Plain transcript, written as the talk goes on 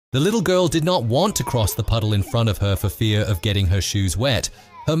The little girl did not want to cross the puddle in front of her for fear of getting her shoes wet.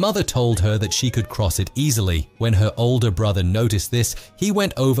 Her mother told her that she could cross it easily. When her older brother noticed this, he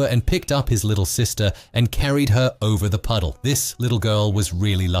went over and picked up his little sister and carried her over the puddle. This little girl was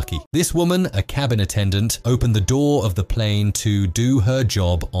really lucky. This woman, a cabin attendant, opened the door of the plane to do her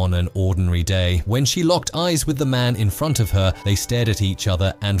job on an ordinary day. When she locked eyes with the man in front of her, they stared at each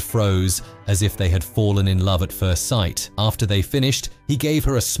other and froze, as if they had fallen in love at first sight. After they finished, he gave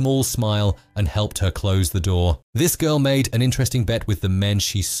her a small smile and helped her close the door. This girl made an interesting bet with the men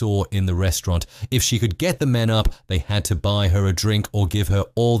she saw in the restaurant. If she could get the men up, they had to buy her a drink or give her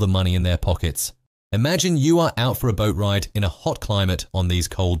all the money in their pockets. Imagine you are out for a boat ride in a hot climate on these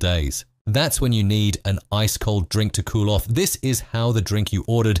cold days. That's when you need an ice-cold drink to cool off. This is how the drink you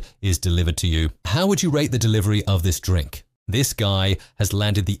ordered is delivered to you. How would you rate the delivery of this drink? This guy has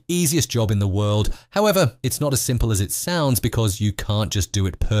landed the easiest job in the world. However, it's not as simple as it sounds because you can't just do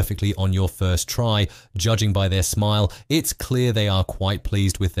it perfectly on your first try. Judging by their smile, it's clear they are quite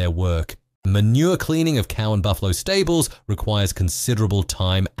pleased with their work. Manure cleaning of cow and buffalo stables requires considerable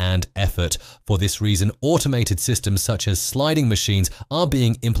time and effort. For this reason, automated systems such as sliding machines are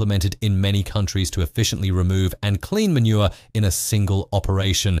being implemented in many countries to efficiently remove and clean manure in a single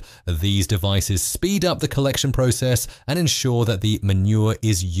operation. These devices speed up the collection process and ensure that the manure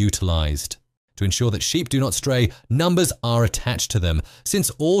is utilized. To ensure that sheep do not stray, numbers are attached to them.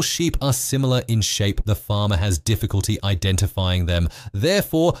 Since all sheep are similar in shape, the farmer has difficulty identifying them.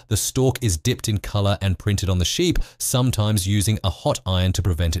 Therefore, the stalk is dipped in color and printed on the sheep, sometimes using a hot iron to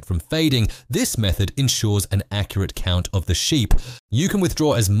prevent it from fading. This method ensures an accurate count of the sheep. You can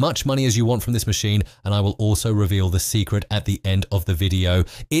withdraw as much money as you want from this machine, and I will also reveal the secret at the end of the video.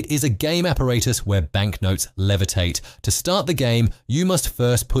 It is a game apparatus where banknotes levitate. To start the game, you must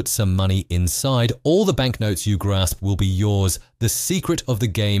first put some money inside. All the banknotes you grasp will be yours. The secret of the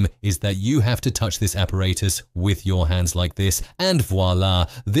game is that you have to touch this apparatus with your hands like this, and voila,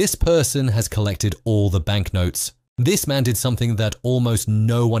 this person has collected all the banknotes. This man did something that almost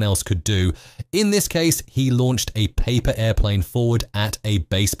no one else could do. In this case, he launched a paper airplane forward at a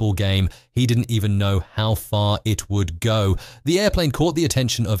baseball game. He didn't even know how far it would go. The airplane caught the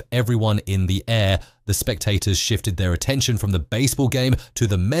attention of everyone in the air. The spectators shifted their attention from the baseball game to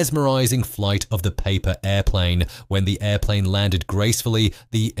the mesmerizing flight of the paper airplane. When the airplane landed gracefully,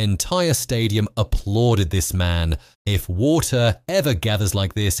 the entire stadium applauded this man. If water ever gathers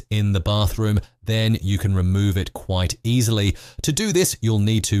like this in the bathroom, then you can remove it quite easily. To do this, you'll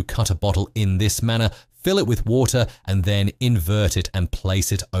need to cut a bottle in this manner, fill it with water, and then invert it and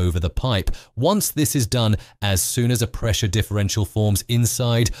place it over the pipe. Once this is done, as soon as a pressure differential forms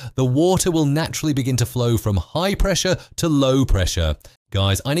inside, the water will naturally begin to flow from high pressure to low pressure.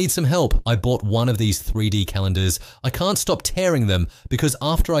 Guys, I need some help. I bought one of these 3D calendars. I can't stop tearing them because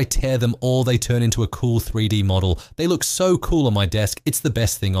after I tear them all, they turn into a cool 3D model. They look so cool on my desk. It's the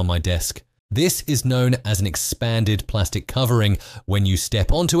best thing on my desk. This is known as an expanded plastic covering. When you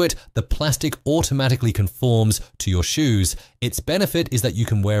step onto it, the plastic automatically conforms to your shoes. Its benefit is that you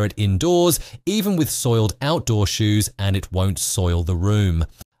can wear it indoors, even with soiled outdoor shoes, and it won't soil the room.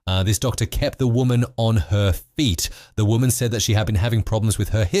 This doctor kept the woman on her feet. The woman said that she had been having problems with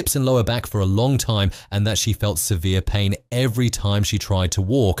her hips and lower back for a long time and that she felt severe pain every time she tried to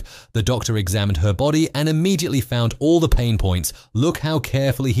walk. The doctor examined her body and immediately found all the pain points. Look how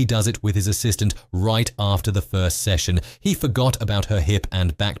carefully he does it with his assistant right after the first session. He forgot about her hip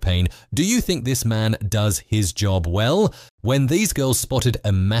and back pain. Do you think this man does his job well? When these girls spotted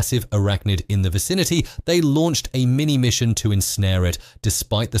a massive arachnid in the vicinity, they launched a mini mission to ensnare it.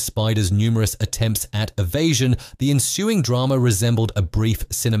 Despite the spider's numerous attempts at evasion, the ensuing drama resembled a brief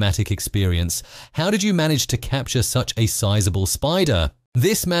cinematic experience. How did you manage to capture such a sizable spider?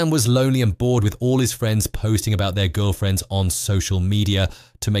 This man was lonely and bored with all his friends posting about their girlfriends on social media.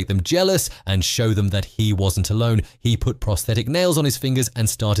 To make them jealous and show them that he wasn't alone, he put prosthetic nails on his fingers and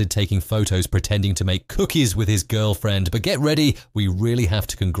started taking photos pretending to make cookies with his girlfriend. But get ready, we really have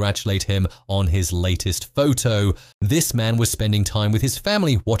to congratulate him on his latest photo. This man was spending time with his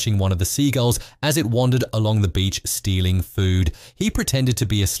family watching one of the seagulls as it wandered along the beach stealing food. He pretended to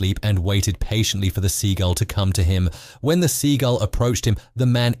be asleep and waited patiently for the seagull to come to him. When the seagull approached him, the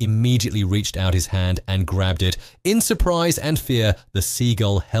man immediately reached out his hand and grabbed it. In surprise and fear, the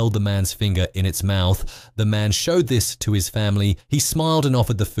seagull held the man's finger in its mouth. The man showed this to his family. He smiled and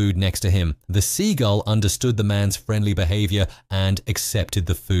offered the food next to him. The seagull understood the man's friendly behavior and accepted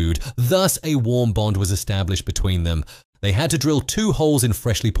the food. Thus, a warm bond was established between them. They had to drill 2 holes in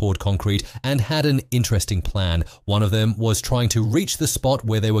freshly poured concrete and had an interesting plan. One of them was trying to reach the spot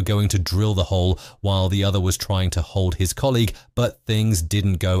where they were going to drill the hole, while the other was trying to hold his colleague, but things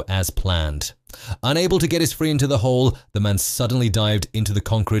didn't go as planned. Unable to get his friend into the hole, the man suddenly dived into the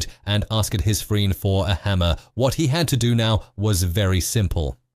concrete and asked his friend for a hammer. What he had to do now was very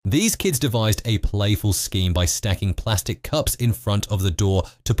simple. These kids devised a playful scheme by stacking plastic cups in front of the door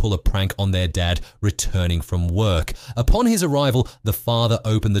to pull a prank on their dad returning from work. Upon his arrival, the father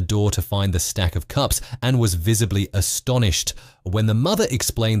opened the door to find the stack of cups and was visibly astonished. When the mother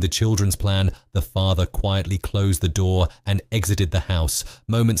explained the children's plan, the father quietly closed the door and exited the house.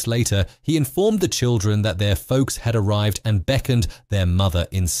 Moments later, he informed the children that their folks had arrived and beckoned their mother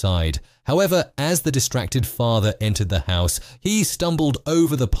inside. However, as the distracted father entered the house, he stumbled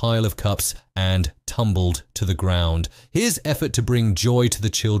over the pile of cups and tumbled to the ground. His effort to bring joy to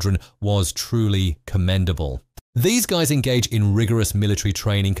the children was truly commendable. These guys engage in rigorous military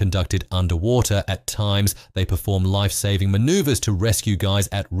training conducted underwater. At times, they perform life-saving maneuvers to rescue guys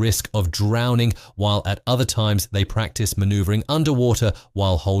at risk of drowning, while at other times they practice maneuvering underwater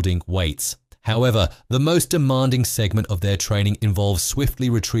while holding weights. However, the most demanding segment of their training involves swiftly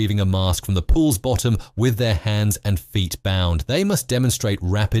retrieving a mask from the pool's bottom with their hands and feet bound. They must demonstrate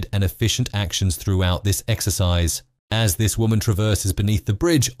rapid and efficient actions throughout this exercise. As this woman traverses beneath the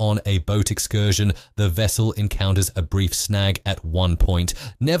bridge on a boat excursion, the vessel encounters a brief snag at one point.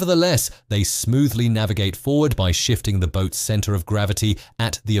 Nevertheless, they smoothly navigate forward by shifting the boat's center of gravity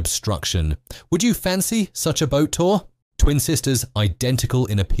at the obstruction. Would you fancy such a boat tour? Twin sisters, identical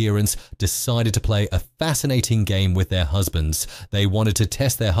in appearance, decided to play a fascinating game with their husbands. They wanted to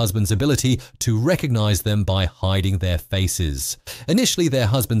test their husbands' ability to recognize them by hiding their faces. Initially, their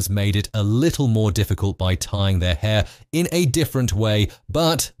husbands made it a little more difficult by tying their hair in a different way,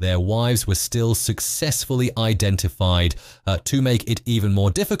 but their wives were still successfully identified. To make it even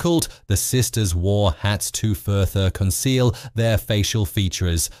more difficult, the sisters wore hats to further conceal their facial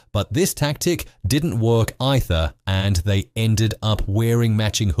features. But this tactic didn't work either, and they ended up wearing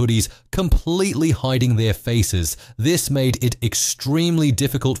matching hoodies, completely hiding their faces. This made it extremely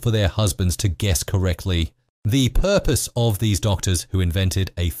difficult for their husbands to guess correctly. The purpose of these doctors who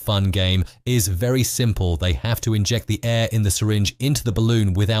invented a fun game is very simple. They have to inject the air in the syringe into the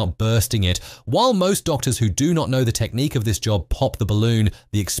balloon without bursting it. While most doctors who do not know the technique of this job pop the balloon,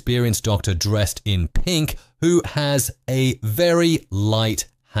 the experienced doctor dressed in pink, who has a very light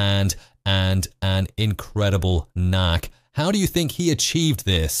hand and an incredible knack. How do you think he achieved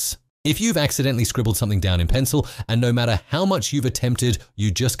this? If you've accidentally scribbled something down in pencil, and no matter how much you've attempted,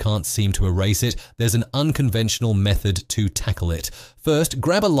 you just can't seem to erase it, there's an unconventional method to tackle it. First,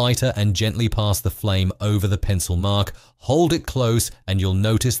 grab a lighter and gently pass the flame over the pencil mark. Hold it close, and you'll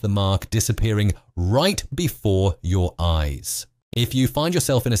notice the mark disappearing right before your eyes. If you find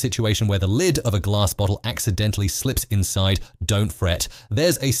yourself in a situation where the lid of a glass bottle accidentally slips inside, don't fret.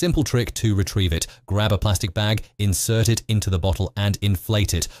 There's a simple trick to retrieve it. Grab a plastic bag, insert it into the bottle and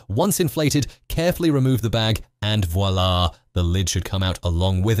inflate it. Once inflated, carefully remove the bag and voila, the lid should come out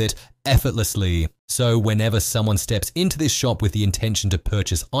along with it effortlessly. So whenever someone steps into this shop with the intention to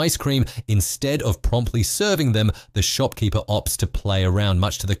purchase ice cream, instead of promptly serving them, the shopkeeper opts to play around,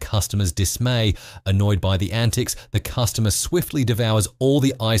 much to the customer's dismay. Annoyed by the antics, the customer swiftly devours all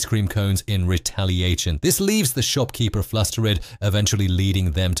the ice cream cones in retaliation. This leaves the shopkeeper flustered, eventually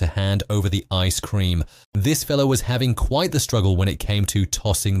leading them to hand over the ice cream. This fellow was having quite the struggle when it came to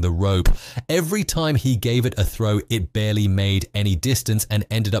tossing the rope. Every time he gave it a throw, it barely made any distance and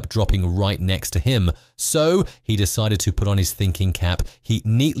ended up dropping right next to him. So he decided to put on his thinking cap. He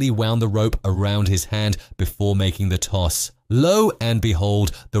neatly wound the rope around his hand before making the toss. Lo and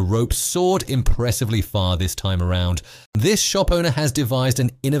behold, the rope soared impressively far this time around. This shop owner has devised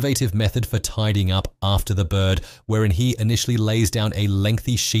an innovative method for tidying up after the bird, wherein he initially lays down a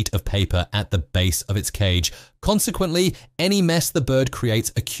lengthy sheet of paper at the base of its cage. Consequently, any mess the bird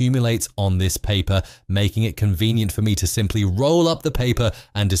creates accumulates on this paper, making it convenient for me to simply roll up the paper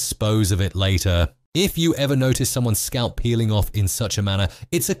and dispose of it later. If you ever notice someone's scalp peeling off in such a manner,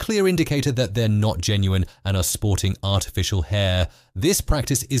 it's a clear indicator that they're not genuine and are sporting artificial hair. This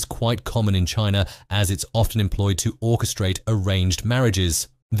practice is quite common in China, as it's often employed to orchestrate arranged marriages.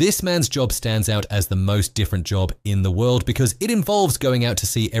 This man's job stands out as the most different job in the world because it involves going out to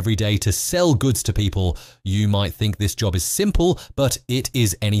sea every day to sell goods to people. You might think this job is simple, but it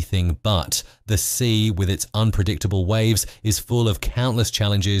is anything but. The sea, with its unpredictable waves, is full of countless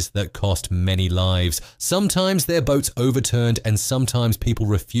challenges that cost many lives. Sometimes their boats overturned and sometimes people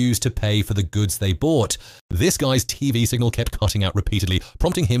refused to pay for the goods they bought. This guy's TV signal kept cutting out repeatedly,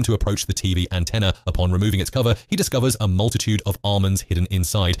 prompting him to approach the TV antenna. Upon removing its cover, he discovers a multitude of almonds hidden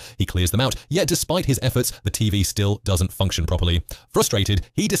inside. He clears them out, yet despite his efforts, the TV still doesn't function properly. Frustrated,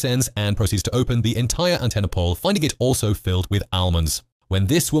 he descends and proceeds to open the entire antenna pole, finding it also filled with almonds. When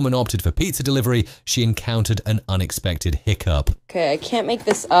this woman opted for pizza delivery, she encountered an unexpected hiccup. Okay, I can't make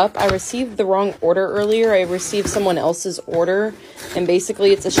this up. I received the wrong order earlier. I received someone else's order, and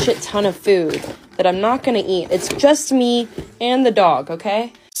basically it's a shit ton of food that I'm not gonna eat. It's just me and the dog,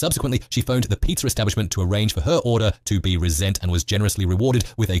 okay? Subsequently, she phoned the pizza establishment to arrange for her order to be resent and was generously rewarded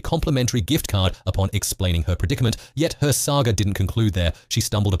with a complimentary gift card upon explaining her predicament. Yet her saga didn't conclude there. She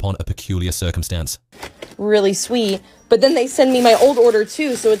stumbled upon a peculiar circumstance. Really sweet, but then they send me my old order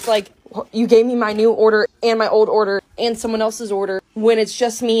too, so it's like, you gave me my new order and my old order and someone else's order when it's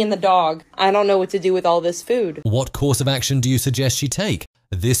just me and the dog. I don't know what to do with all this food. What course of action do you suggest she take?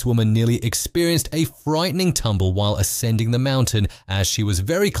 This woman nearly experienced a frightening tumble while ascending the mountain as she was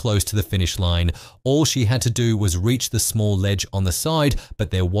very close to the finish line. All she had to do was reach the small ledge on the side,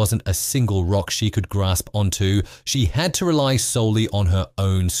 but there wasn't a single rock she could grasp onto. She had to rely solely on her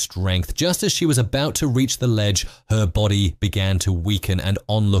own strength. Just as she was about to reach the ledge, her body began to weaken and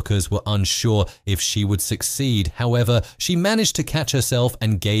onlookers were unsure if she would succeed. However, she managed to catch herself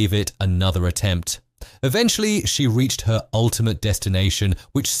and gave it another attempt. Eventually, she reached her ultimate destination,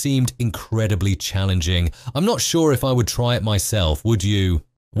 which seemed incredibly challenging. I'm not sure if I would try it myself, would you?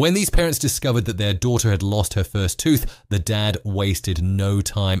 When these parents discovered that their daughter had lost her first tooth, the dad wasted no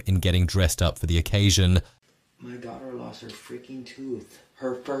time in getting dressed up for the occasion. My daughter lost her freaking tooth.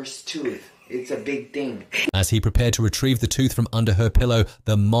 Her first tooth. It's a big thing. As he prepared to retrieve the tooth from under her pillow,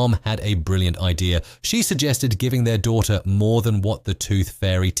 the mom had a brilliant idea. She suggested giving their daughter more than what the tooth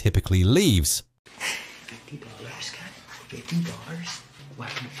fairy typically leaves. $50, Kat? $50? Why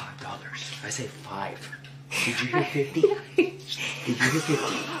from $5? I said 5. Did you hear 50? Did you hear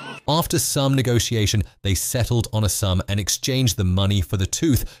 50? After some negotiation, they settled on a sum and exchanged the money for the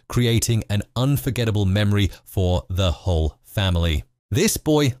tooth, creating an unforgettable memory for the whole family. This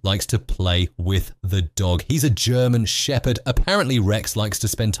boy likes to play with the dog. He's a German Shepherd. Apparently Rex likes to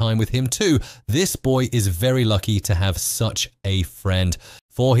spend time with him too. This boy is very lucky to have such a friend.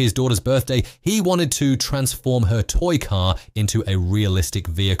 For his daughter's birthday, he wanted to transform her toy car into a realistic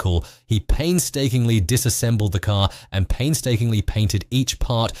vehicle. He painstakingly disassembled the car and painstakingly painted each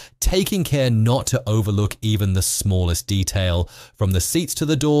part, taking care not to overlook even the smallest detail. From the seats to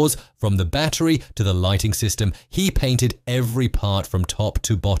the doors, from the battery to the lighting system, he painted every part from top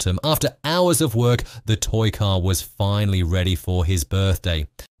to bottom. After hours of work, the toy car was finally ready for his birthday.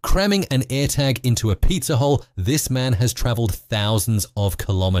 Cramming an AirTag into a pizza hole, this man has traveled thousands of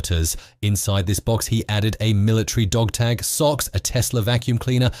kilometers. Inside this box, he added a military dog tag, socks, a Tesla vacuum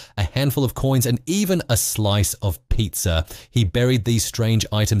cleaner, a handful of coins, and even a slice of pizza. He buried these strange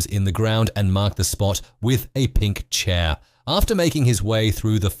items in the ground and marked the spot with a pink chair. After making his way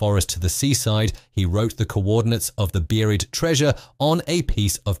through the forest to the seaside, he wrote the coordinates of the buried treasure on a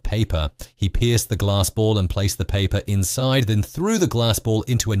piece of paper. He pierced the glass ball and placed the paper inside, then threw the glass ball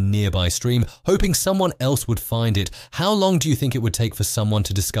into a nearby stream, hoping someone else would find it. How long do you think it would take for someone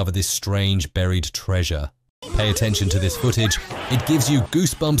to discover this strange buried treasure? Pay attention to this footage. It gives you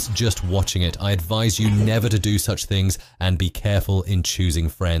goosebumps just watching it. I advise you never to do such things and be careful in choosing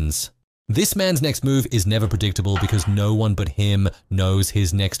friends. This man's next move is never predictable because no one but him knows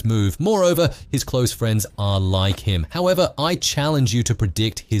his next move. Moreover, his close friends are like him. However, I challenge you to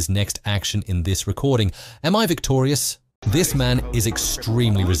predict his next action in this recording. Am I victorious? This man is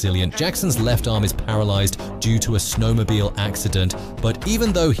extremely resilient. Jackson's left arm is paralyzed due to a snowmobile accident, but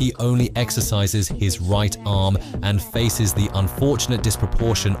even though he only exercises his right arm and faces the unfortunate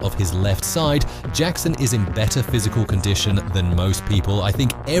disproportion of his left side, Jackson is in better physical condition than most people. I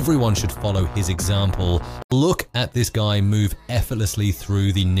think everyone should follow his example. Look at this guy move effortlessly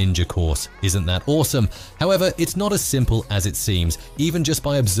through the ninja course. Isn't that awesome? However, it's not as simple as it seems. Even just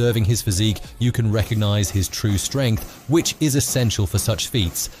by observing his physique, you can recognize his true strength. which is essential for such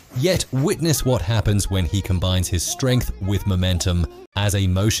feats. Yet witness what happens when he combines his strength with momentum. As a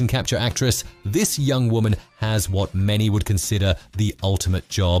motion capture actress, this young woman has what many would consider the ultimate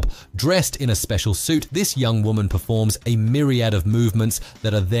job. Dressed in a special suit, this young woman performs a myriad of movements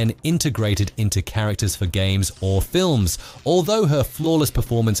that are then integrated into characters for games or films. Although her flawless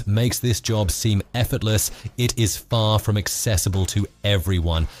performance makes this job seem effortless, it is far from accessible to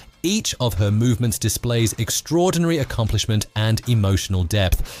everyone. Each of her movements displays extraordinary accomplishment and emotional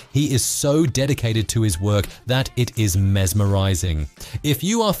depth. He is so dedicated to his work that it is mesmerizing. If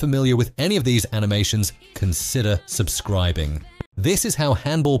you are familiar with any of these animations, consider subscribing. This is how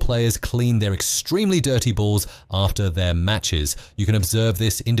handball players clean their extremely dirty balls after their matches. You can observe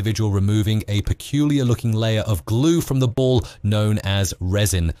this individual removing a peculiar looking layer of glue from the ball known as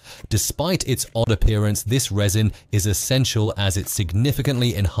resin. Despite its odd appearance, this resin is essential as it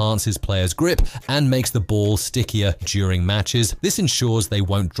significantly enhances players' grip and makes the ball stickier during matches. This ensures they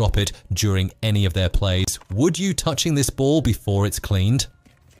won't drop it during any of their plays. Would you touching this ball before it's cleaned?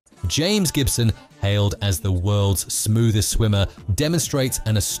 James Gibson, hailed as the world's smoothest swimmer, demonstrates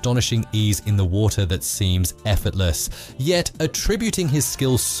an astonishing ease in the water that seems effortless. Yet, attributing his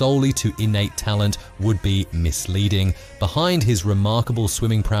skills solely to innate talent would be misleading. Behind his remarkable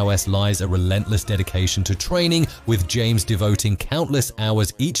swimming prowess lies a relentless dedication to training, with James devoting countless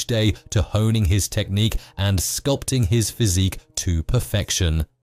hours each day to honing his technique and sculpting his physique to perfection.